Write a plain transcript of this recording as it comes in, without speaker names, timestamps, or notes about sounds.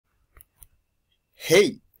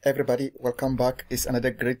Hey everybody, welcome back. It's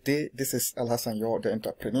another great day. This is Alhassan, the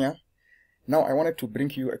entrepreneur. Now I wanted to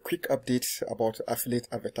bring you a quick update about Affiliate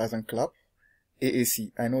Advertising Club,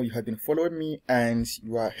 AAC. I know you have been following me and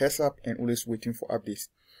you are heads up and always waiting for updates.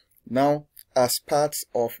 Now, as part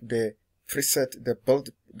of the preset,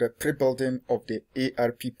 the pre-building of the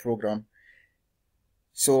ARP program,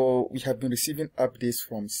 so we have been receiving updates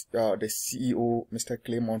from the CEO, Mr.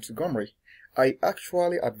 Clay Montgomery. I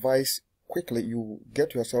actually advise quickly you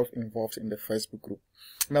get yourself involved in the Facebook group.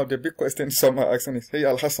 Now the big question some are asking is, hey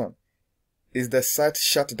Al-Hassan, is the site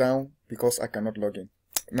shut down because I cannot log in?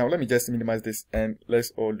 Now let me just minimize this and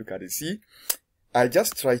let's all look at it. See, I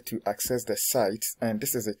just tried to access the site and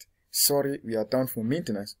this is it. Sorry, we are down for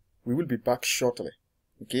maintenance. We will be back shortly.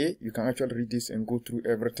 Okay, you can actually read this and go through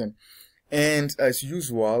everything. And as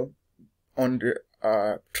usual, on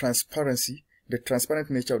the transparency, the transparent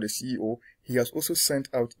nature of the CEO, he has also sent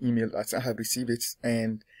out email as I have received it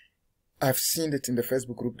and I've seen it in the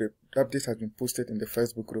Facebook group. The update has been posted in the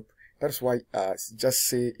Facebook group. That's why I just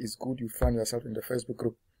say it's good you find yourself in the Facebook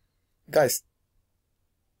group. Guys,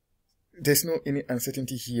 there's no any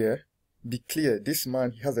uncertainty here. Be clear, this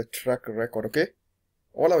man, he has a track record, okay?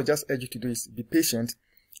 All I would just urge you to do is be patient,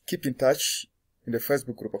 keep in touch in the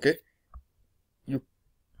Facebook group, okay?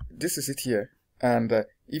 This is it here. And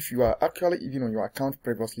if you are actually even on your account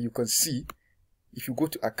previously, you can see, if you go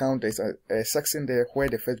to account, there's a section there where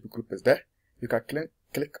the Facebook group is there. You can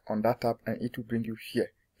click on that tab and it will bring you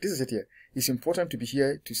here. This is it here. It's important to be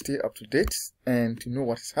here to stay up to date and to know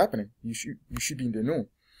what is happening. You should be in the know.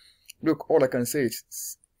 Look, all I can say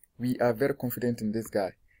is we are very confident in this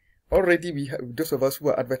guy. Already, those of us who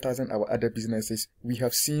are advertising our other businesses, we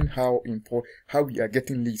have seen how we are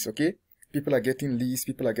getting leads, okay? People are getting leads,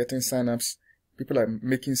 people are getting signups, people are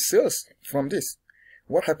making sales from this.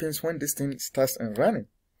 What happens when this thing starts and running?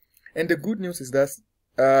 And the good news is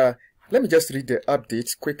that, let me just read the update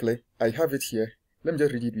quickly. I have it here. Let me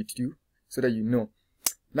just read it with you so that you know.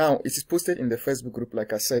 Now, it is posted in the Facebook group,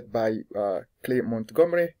 like I said, by Clay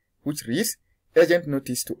Montgomery, which reads, urgent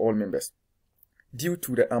notice to all members. Due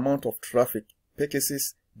to the amount of traffic,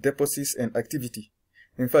 purchases, deposits, and activity.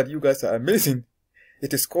 In fact, you guys are amazing.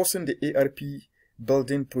 It is causing the ARP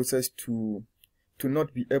building process to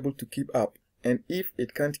not be able to keep up. And if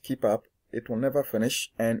it can't keep up, it will never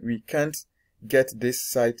finish and we can't get this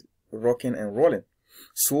site rocking and rolling.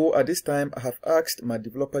 So at this time, I have asked my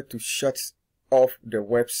developer to shut off the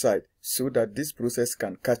website so that this process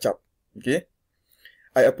can catch up. Okay?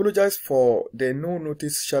 I apologize for the no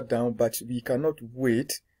notice shutdown, but we cannot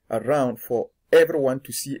wait around for everyone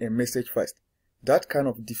to see a message first. That kind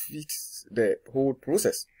of defeats the whole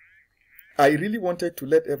process. I really wanted to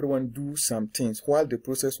let everyone do some things while the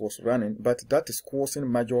process was running, but that is causing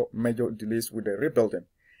major delays with the rebuilding.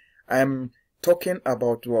 I'm talking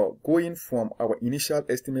about going from our initial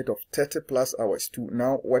estimate of 30 plus hours to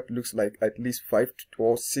now what looks like at least 5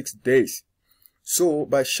 to 6 days. So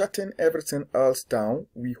by shutting everything else down,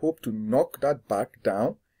 we hope to knock that back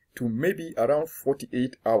down to maybe around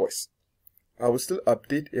 48 hours. I will still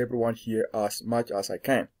update everyone here as much as I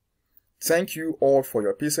can. Thank you all for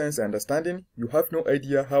your patience and understanding. You have no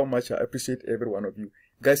idea how much I appreciate every one of you.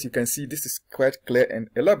 Guys, you can see this is quite clear and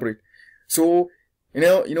elaborate. So, you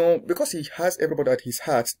know, because he has everybody at his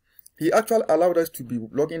heart, he actually allowed us to be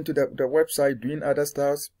logging into the website, doing other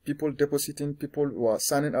stuff, people depositing, people who are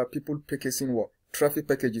signing up, people purchasing traffic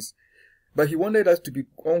packages. But he wanted us to be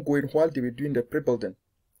ongoing while they were doing the pre-building.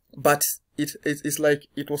 But it's like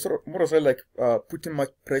it was more or less like putting much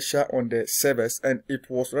pressure on the servers, and it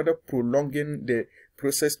was rather prolonging the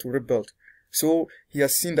process to rebuild. So he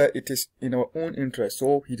has seen that it is in our own interest.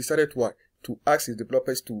 So he decided to ask his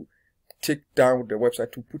developers to take down the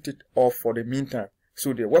website, to put it off for the meantime.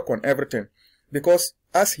 So they work on everything. Because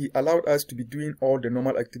as he allowed us to be doing all the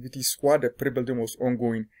normal activities while the pre-building was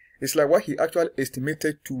ongoing, it's like what he actually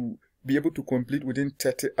estimated to be able to complete within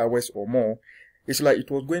 30 hours or more. It's like it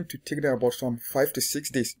was going to take them about some 5 to 6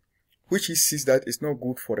 days, which he sees that is not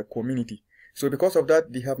good for the community. So because of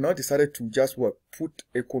that, they have now decided to just put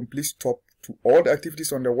a complete stop to all the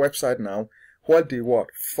activities on the website now, while they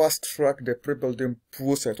fast track the pre-building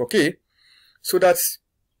process. Okay, so that's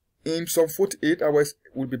in some 48 hours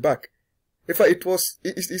we'll be back. In fact,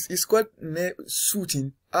 it's quite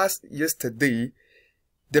suiting as yesterday.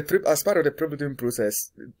 As part of the pre-building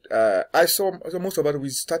process, I saw most of us, we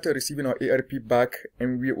started receiving our ARP back,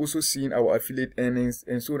 and we're also seeing our affiliate earnings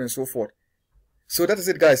and so on and so forth. So that is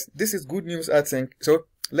it, guys. This is good news, I think. So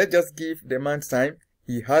let's just give the man time.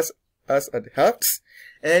 He has us at heart,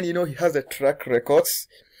 and he has the track records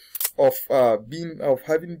of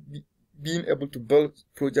having been able to build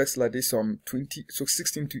projects like this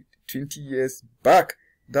 16 to 20 years back.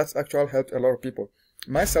 That's actually helped a lot of people.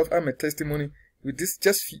 Myself, I'm a testimony. With this,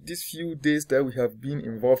 these few days that we have been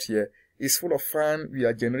involved here, it's full of fun. We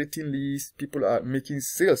are generating leads. People are making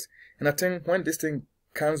sales. And I think when this thing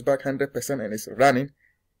comes back 100% and it's running,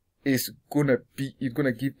 it's gonna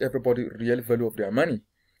give everybody real value of their money.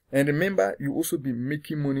 And remember, you also be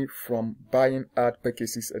making money from buying ad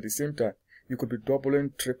packages at the same time. You could be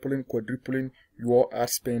doubling, tripling, quadrupling your ad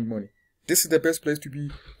spend money. This is the best place to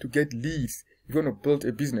be to get leads. You're going to build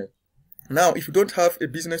a business. Now, if you don't have a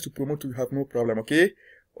business to promote, you have no problem, okay?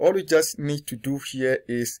 All you just need to do here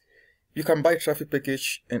is you can buy traffic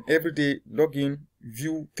package and every day log in,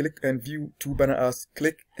 view, click and view 2 banner ads,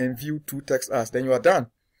 click and view 2 text ads. Then you are done.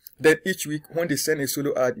 Then each week when they send a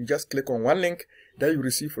solo ad, you just click on one link that you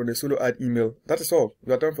receive from the solo ad email. That is all.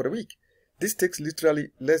 You are done for the week. This takes literally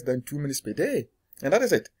less than 2 minutes per day. And that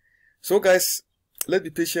is it. So guys, let's be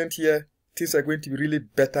patient here. Things are going to be really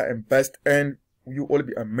better and best, and you all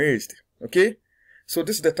be amazed. Okay? So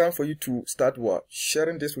this is the time for you to start what?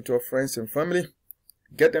 Sharing this with your friends and family.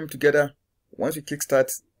 Get them together. Once you kickstart,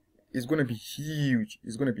 it's going to be huge.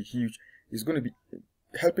 It's going to be huge. It's going to be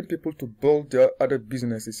helping people to build their other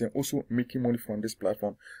businesses and also making money from this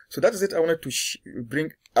platform. So that is it I wanted to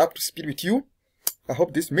bring up to speed with you. I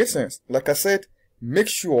hope this made sense. Like I said, make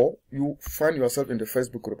sure you find yourself in the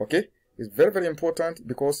Facebook group, okay? It's very, very important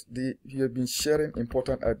because you have been sharing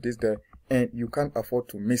important updates there and you can't afford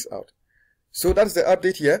to miss out. So that's the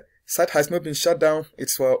update here. Site has not been shut down.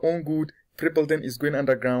 It's for our own good. Pre-building is going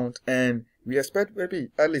underground and we expect maybe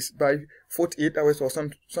at least by 48 hours or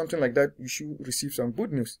something like that, you should receive some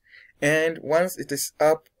good news. And once it is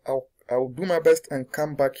up, I'll do my best and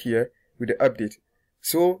come back here with the update.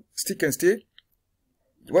 So stick and stay.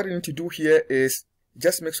 What you need to do here is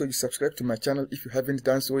just make sure you subscribe to my channel if you haven't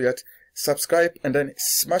done so yet. Subscribe and then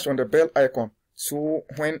smash on the bell icon. So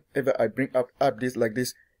whenever I bring up updates like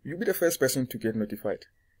this, you'll be the first person to get notified.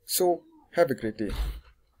 So have a great day.